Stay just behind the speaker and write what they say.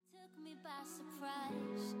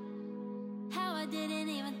Christ, how I didn't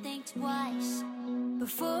even think twice.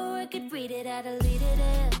 Before I could read it, I deleted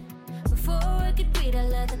it. Before I could read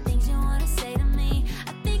all of the things you want to say to me,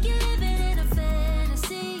 I think you're living in a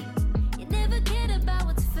fantasy. You never cared about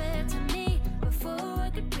what's fair to me. Before I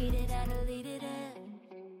could read it, I deleted it.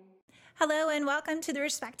 Hello and welcome to the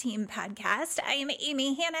Respect Team podcast. I am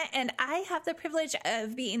Amy Hanna and I have the privilege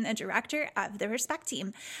of being the director of the Respect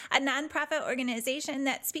Team, a nonprofit organization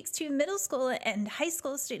that speaks to middle school and high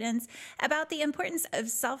school students about the importance of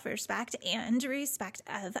self-respect and respect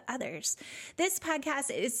of others. This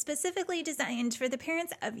podcast is specifically designed for the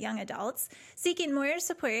parents of young adults seeking more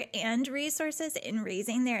support and resources in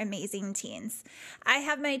raising their amazing teens. I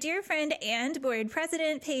have my dear friend and board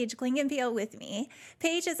president, Paige Klingenpeel, with me.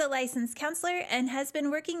 Paige is a licensed counselor and has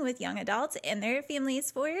been working with young adults and their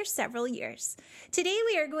families for several years. Today,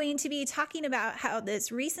 we are going to be talking about how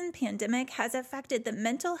this recent pandemic has affected the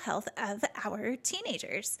mental health of our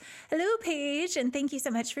teenagers. Hello, Paige, and thank you so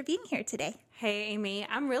much for being here today. Hey, Amy,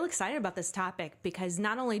 I'm real excited about this topic because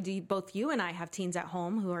not only do both you and I have teens at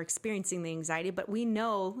home who are experiencing the anxiety, but we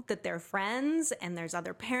know that they're friends and there's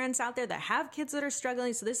other parents out there that have kids that are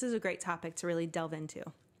struggling. So this is a great topic to really delve into.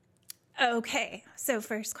 Okay, so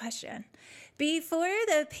first question. Before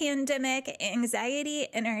the pandemic, anxiety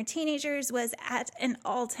in our teenagers was at an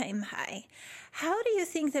all-time high. How do you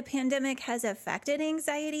think the pandemic has affected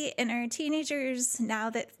anxiety in our teenagers now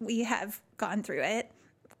that we have gone through it?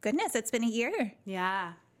 Goodness, it's been a year.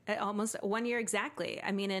 Yeah, almost 1 year exactly.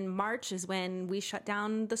 I mean, in March is when we shut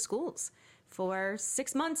down the schools for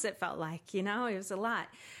 6 months, it felt like, it was a lot.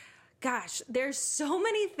 Gosh, there's so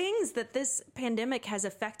many things that this pandemic has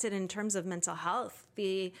affected in terms of mental health.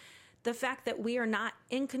 The fact that we are not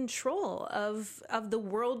in control of the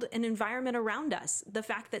world and environment around us. The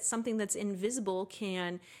fact that something that's invisible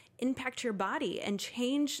can impact your body and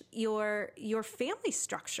change your family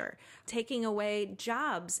structure, taking away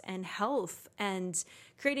jobs and health and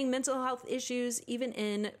creating mental health issues even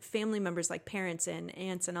in family members like parents and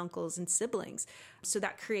aunts and uncles and siblings. So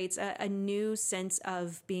that creates a new sense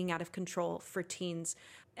of being out of control for teens.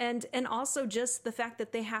 And also just the fact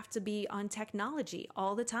that they have to be on technology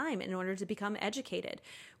all the time in order to become educated.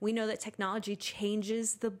 We know that technology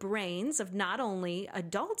changes the brains of not only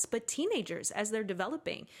adults, but teenagers as they're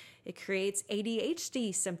developing. It creates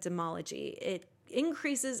ADHD symptomology. It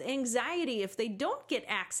increases anxiety if they don't get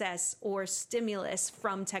access or stimulus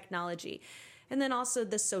from technology. And then also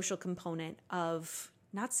the social component of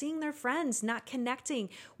not seeing their friends, not connecting.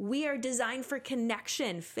 We are designed for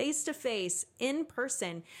connection, face-to-face, in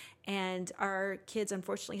person, and our kids,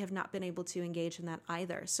 unfortunately, have not been able to engage in that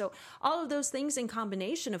either. So all of those things in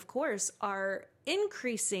combination, of course, are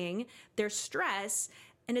increasing their stress,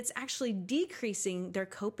 and it's actually decreasing their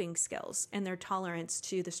coping skills and their tolerance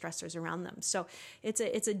to the stressors around them. So it's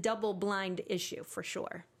a double-blind issue for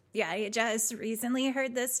sure. Yeah, I just recently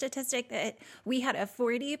heard the statistic that we had a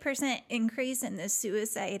 40% increase in the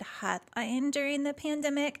suicide hotline during the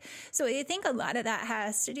pandemic. So I think a lot of that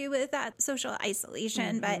has to do with that social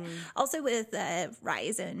isolation, but also with the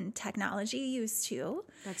rise in technology use too.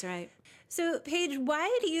 That's right. So, Paige,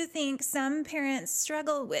 why do you think some parents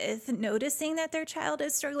struggle with noticing that their child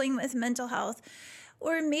is struggling with mental health,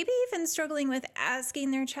 or maybe even struggling with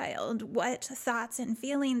asking their child what thoughts and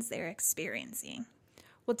feelings they're experiencing?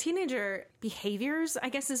 Well, teenager behaviors, I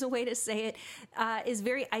guess is a way to say it, is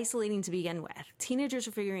very isolating to begin with. Teenagers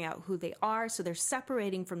are figuring out who they are, so they're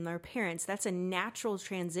separating from their parents. That's a natural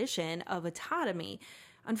transition of autonomy.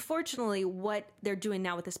 Unfortunately, what they're doing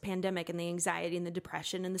now with this pandemic and the anxiety and the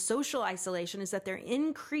depression and the social isolation is that they're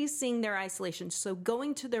increasing their isolation. So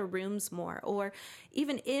going to their rooms more, or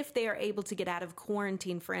even if they are able to get out of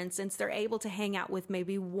quarantine, for instance, they're able to hang out with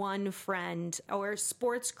maybe one friend or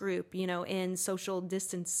sports group, in social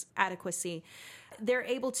distance adequacy. They're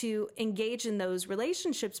able to engage in those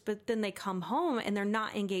relationships, but then they come home and they're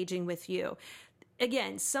not engaging with you.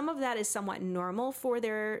 Again, some of that is somewhat normal for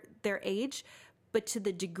their age, but to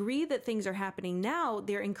the degree that things are happening now,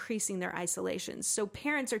 they're increasing their isolation. So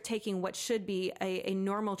parents are taking what should be a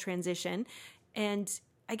normal transition and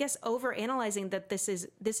I guess overanalyzing that this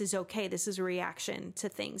is okay. This is a reaction to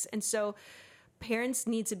things. And so parents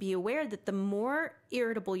need to be aware that the more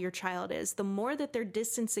irritable your child is, the more that they're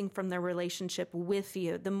distancing from their relationship with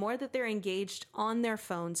you, the more that they're engaged on their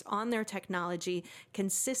phones, on their technology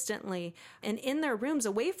consistently, and in their rooms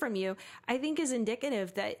away from you, I think is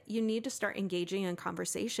indicative that you need to start engaging in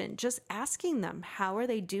conversation, just asking them, how are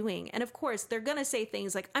they doing? And of course, they're going to say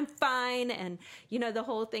things like, I'm fine. And, the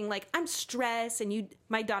whole thing like, I'm stressed. And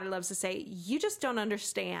my daughter loves to say, you just don't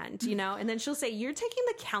understand, and then she'll say, you're taking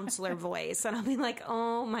the counselor voice. And I'm be like,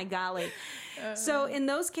 oh my golly. So in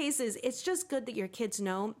those cases, it's just good that your kids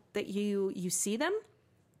know that you see them,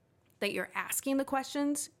 that you're asking the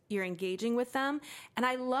questions, you're engaging with them. And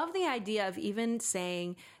I love the idea of even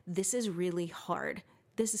saying, this is really hard.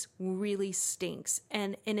 This really stinks.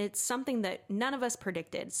 And it's something that none of us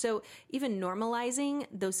predicted. So even normalizing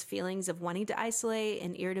those feelings of wanting to isolate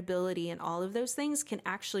and irritability and all of those things can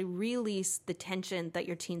actually release the tension that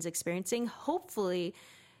your teen's experiencing, hopefully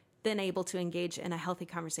then able to engage in a healthy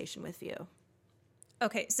conversation with you.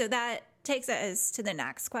 Okay, so that takes us to the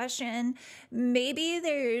next question. Maybe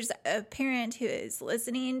there's a parent who is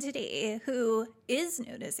listening today who is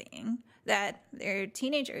noticing that their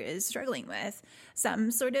teenager is struggling with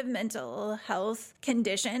some sort of mental health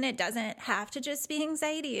condition. It doesn't have to just be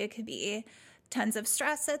anxiety. It could be tons of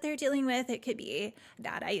stress that they're dealing with. It could be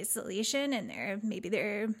that isolation, and maybe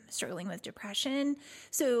they're struggling with depression.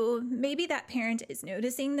 So maybe that parent is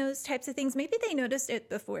noticing those types of things. Maybe they noticed it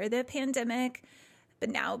before the pandemic, but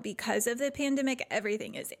now because of the pandemic,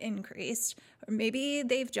 everything is increased. Or maybe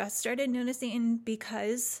they've just started noticing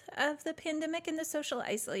because of the pandemic and the social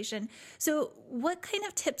isolation. So what kind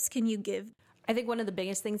of tips can you give? I think one of the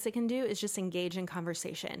biggest things they can do is just engage in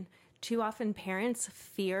conversation. Too often parents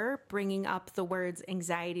fear bringing up the words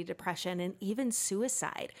anxiety, depression, and even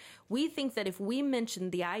suicide. We think that if we mention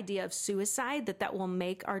the idea of suicide, that will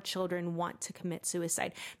make our children want to commit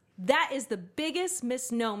suicide. That is the biggest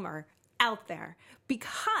misnomer out there,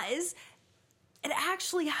 because it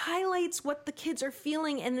actually highlights what the kids are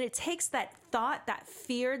feeling, and it takes that thought, that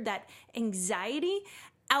fear, that anxiety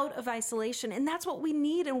out of isolation. And that's what we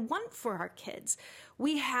need and want for our kids.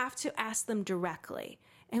 We have to ask them directly.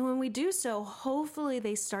 And when we do so, hopefully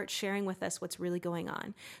they start sharing with us what's really going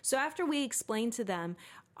on. So after we explain to them,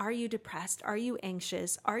 are you depressed? Are you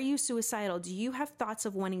anxious? Are you suicidal? Do you have thoughts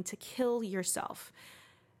of wanting to kill yourself?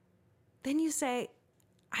 Then you say,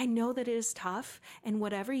 I know that it is tough, and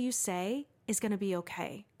whatever you say is going to be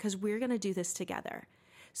okay, because we're going to do this together.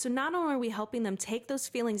 So not only are we helping them take those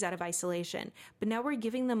feelings out of isolation, but now we're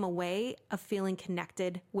giving them a way of feeling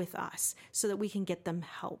connected with us so that we can get them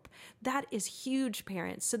help. That is huge,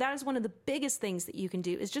 parents. So that is one of the biggest things that you can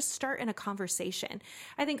do, is just start in a conversation.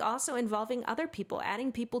 I think also involving other people,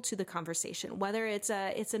 adding people to the conversation, whether it's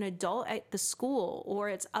an adult at the school or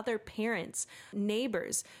it's other parents,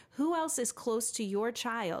 neighbors. Who else is close to your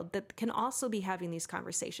child that can also be having these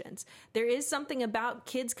conversations? There is something about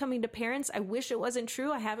kids coming to parents. I wish it wasn't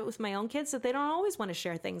true. I have it with my own kids that they don't always want to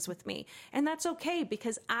share things with me. And that's okay,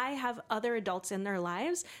 because I have other adults in their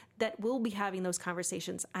lives that will be having those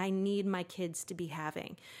conversations I need my kids to be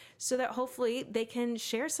having, so that hopefully they can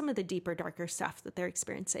share some of the deeper, darker stuff that they're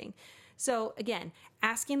experiencing. So again,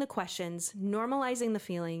 asking the questions, normalizing the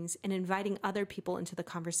feelings, and inviting other people into the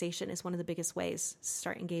conversation is one of the biggest ways to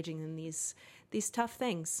start engaging in these tough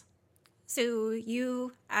things. So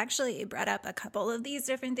you actually brought up a couple of these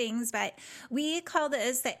different things, but we call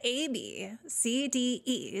this the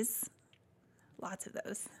ABCDEs. Lots of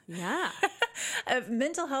those. Yeah. Of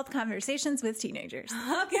mental health conversations with teenagers.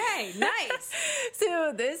 Okay, nice.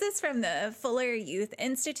 So this is from the Fuller Youth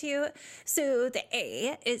Institute. So the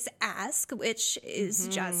A is ask, which is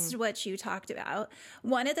just what you talked about.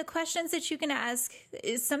 One of the questions that you can ask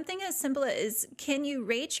is something as simple as, can you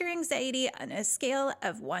rate your anxiety on a scale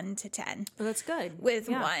of 1 to 10? Well, that's good. With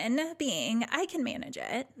 1 being, I can manage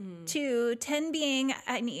it, to 10 being,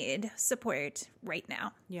 I need support right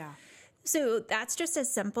now. Yeah. So that's just a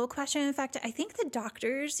simple question. In fact, I think the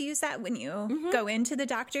doctors use that when you go into the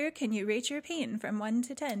doctor. Can you rate your pain from 1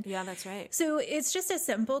 to 10? Yeah, that's right. So it's just a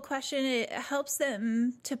simple question. It helps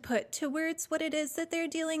them to put to words what it is that they're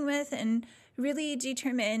dealing with and really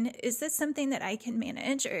determine, is this something that I can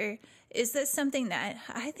manage, or is this something that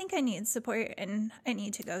I think I need support and I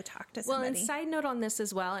need to go talk to somebody? Well, and side note on this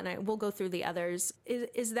as well, and we'll go through the others,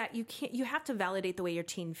 is that you have to validate the way your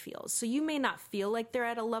teen feels. So you may not feel like they're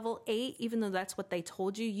at a level 8, even though that's what they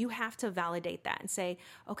told you. You have to validate that and say,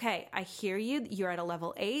 okay, I hear you. You're at a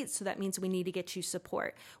level 8, so that means we need to get you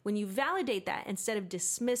support. When you validate that, instead of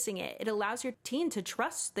dismissing it, it allows your teen to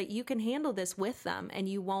trust that you can handle this with them and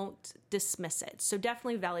you won't dismiss it. So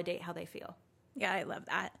definitely validate how they feel. Yeah, I love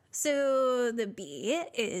that. So the B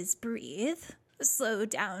is breathe. Slow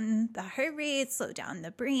down the heart rate, slow down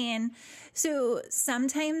the brain. So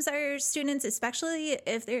sometimes our students, especially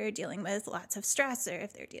if they're dealing with lots of stress or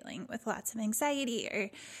if they're dealing with lots of anxiety or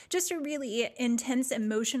just a really intense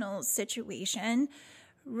emotional situation,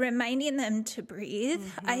 reminding them to breathe.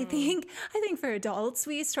 I think for adults,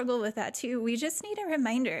 we struggle with that too. We just need a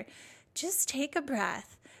reminder. Just take a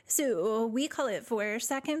breath. So we call it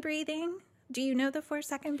 4-second breathing. Do you know the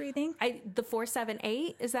 4-second breathing? The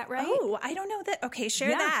 4-7-8, is that right? Oh, I don't know that. Okay, share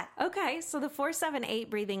that. Okay, so the 4-7-8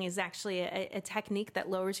 breathing is actually a technique that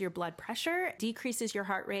lowers your blood pressure, decreases your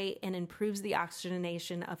heart rate, and improves the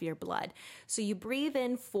oxygenation of your blood. So you breathe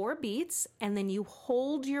in 4 beats, and then you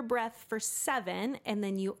hold your breath for 7, and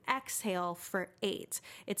then you exhale for 8.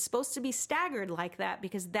 It's supposed to be staggered like that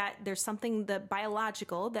because there's something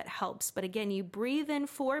biological that helps. But again, you breathe in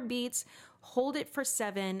 4 beats, hold it for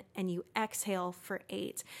 7, and you exhale for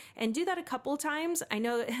 8. And do that a couple times. I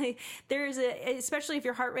know especially if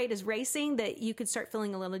your heart rate is racing, that you could start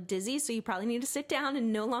feeling a little dizzy. So you probably need to sit down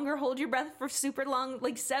and no longer hold your breath for super long,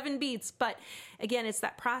 like 7 beats. But again, it's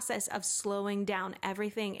that process of slowing down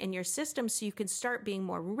everything in your system so you can start being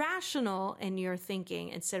more rational in your thinking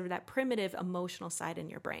instead of that primitive emotional side in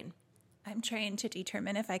your brain. I'm trying to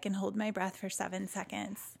determine if I can hold my breath for 7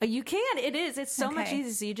 seconds. You can. It is. It's so much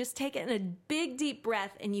easier. So you just take it in a big, deep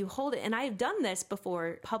breath and you hold it. And I have done this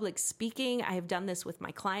before public speaking. I have done this with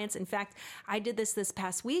my clients. In fact, I did this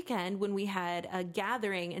past weekend when we had a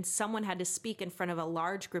gathering and someone had to speak in front of a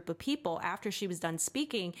large group of people. After she was done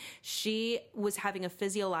speaking, she was having a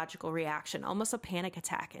physiological reaction, almost a panic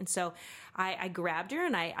attack. And so I grabbed her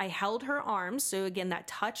and I held her arms. So again, that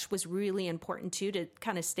touch was really important too, to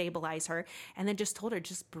kind of stabilize her. And then just told her,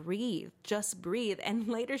 just breathe. And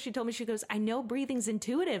later she told me, she goes, I know breathing's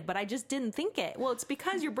intuitive, but I just didn't think it. Well, it's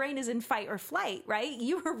because your brain is in fight or flight, right?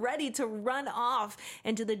 You are ready to run off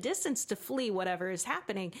into the distance to flee whatever is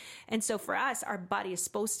happening. And so for us, our body is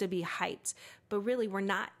supposed to be hyped, but really we're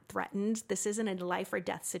not threatened. This isn't a life or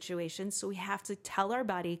death situation. So we have to tell our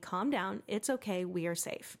body, calm down. It's okay. We are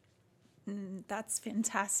safe. That's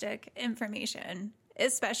fantastic information,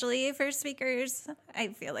 especially for speakers. I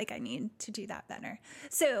feel like I need to do that better.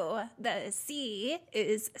 So the C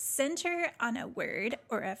is center on a word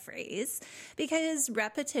or a phrase, because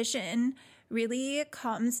repetition really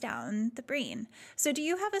calms down the brain. So do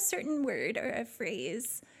you have a certain word or a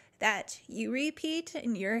phrase that you repeat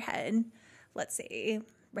in your head, let's say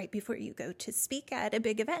right before you go to speak at a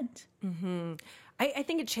big event? Mm-hmm. I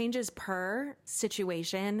think it changes per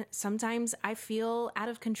situation. Sometimes I feel out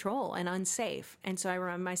of control and unsafe. And so I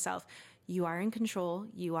remind myself, you are in control,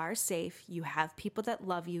 you are safe, you have people that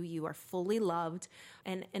love you, you are fully loved.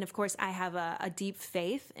 And of course, I have a deep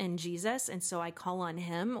faith in Jesus, and so I call on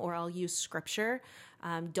him, or I'll use scripture.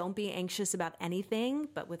 Don't be anxious about anything,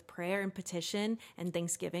 but with prayer and petition and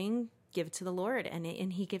thanksgiving, give it to the Lord, and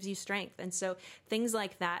he gives you strength. And so things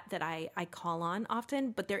like that I call on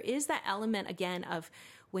often. But there is that element, again, of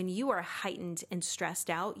when you are heightened and stressed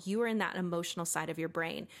out, you are in that emotional side of your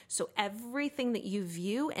brain. So everything that you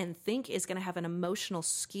view and think is going to have an emotional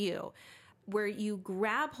skew. Where you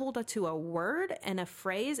grab hold to a word and a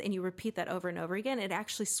phrase and you repeat that over and over again, it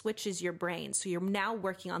actually switches your brain. So you're now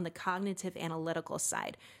working on the cognitive analytical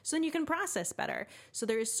side. So then you can process better. So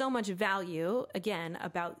there is so much value, again,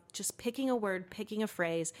 about just picking a word, picking a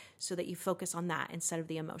phrase, so that you focus on that instead of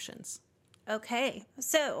the emotions. Okay,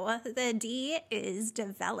 so the D is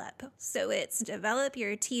develop. So it's develop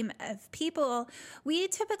your team of people. We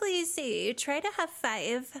typically say try to have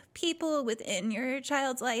 5 people within your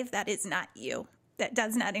child's life that is not you, that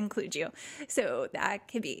does not include you. So that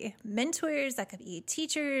could be mentors, that could be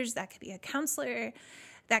teachers, that could be a counselor,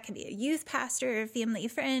 that could be a youth pastor, a family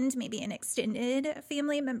friend, maybe an extended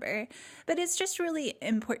family member. But it's just really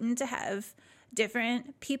important to have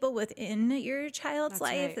different people within your child's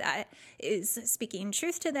life that is speaking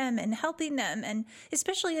truth to them and helping them, and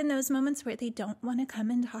especially in those moments where they don't want to come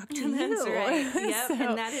and talk to you. That's right. Yep, so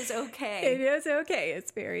and that is okay. It is okay.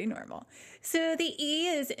 It's very normal. So the E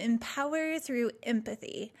is empower through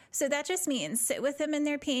empathy. So that just means sit with them in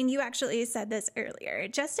their pain. You actually said this earlier.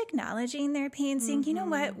 Just acknowledging their pain, saying, you know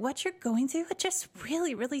what you're going through, it just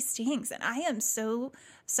really, really stings. And I am so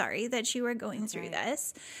sorry that you are going through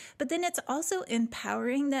this. But then it's also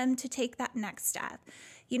empowering them to take that next step.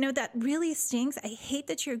 You know, that really stings. I hate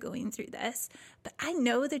that you're going through this, but I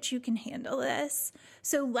know that you can handle this.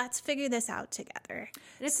 So let's figure this out together.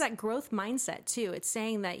 And it's that growth mindset too. It's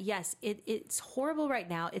saying that, yes, it's horrible right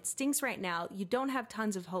now. It stinks right now. You don't have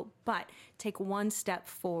tons of hope, but take one step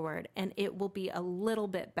forward and it will be a little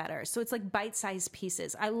bit better. So it's like bite-sized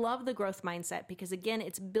pieces. I love the growth mindset because, again,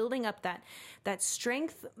 it's building up that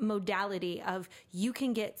strength modality of you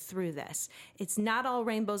can get through this. It's not all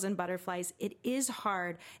rainbows and butterflies. It is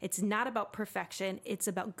hard. It's not about perfection. It's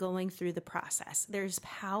about going through the process. There's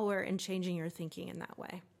power in changing your thinking in that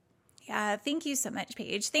way. Yeah, thank you so much,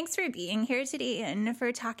 Paige. Thanks for being here today and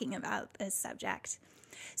for talking about this subject.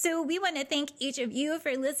 So we want to thank each of you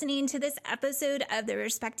for listening to this episode of the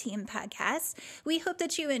Respect Team podcast. We hope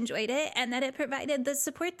that you enjoyed it and that it provided the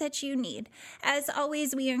support that you need. As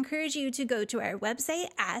always, we encourage you to go to our website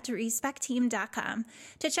at respectteam.com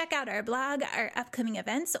to check out our blog, our upcoming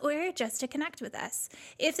events, or just to connect with us.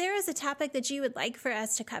 If there is a topic that you would like for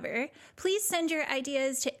us to cover, please send your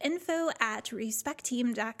ideas to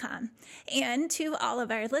info@respectteam.com. And to all of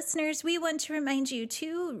our listeners, we want to remind you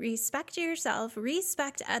to respect yourself,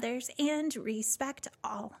 respect others, and respect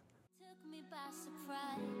all. Took me by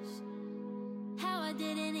surprise, how I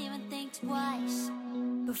didn't even think twice.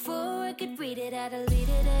 Before I could read it, I'd delete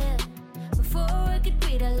it. Before I could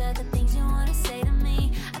read all of the things you wanted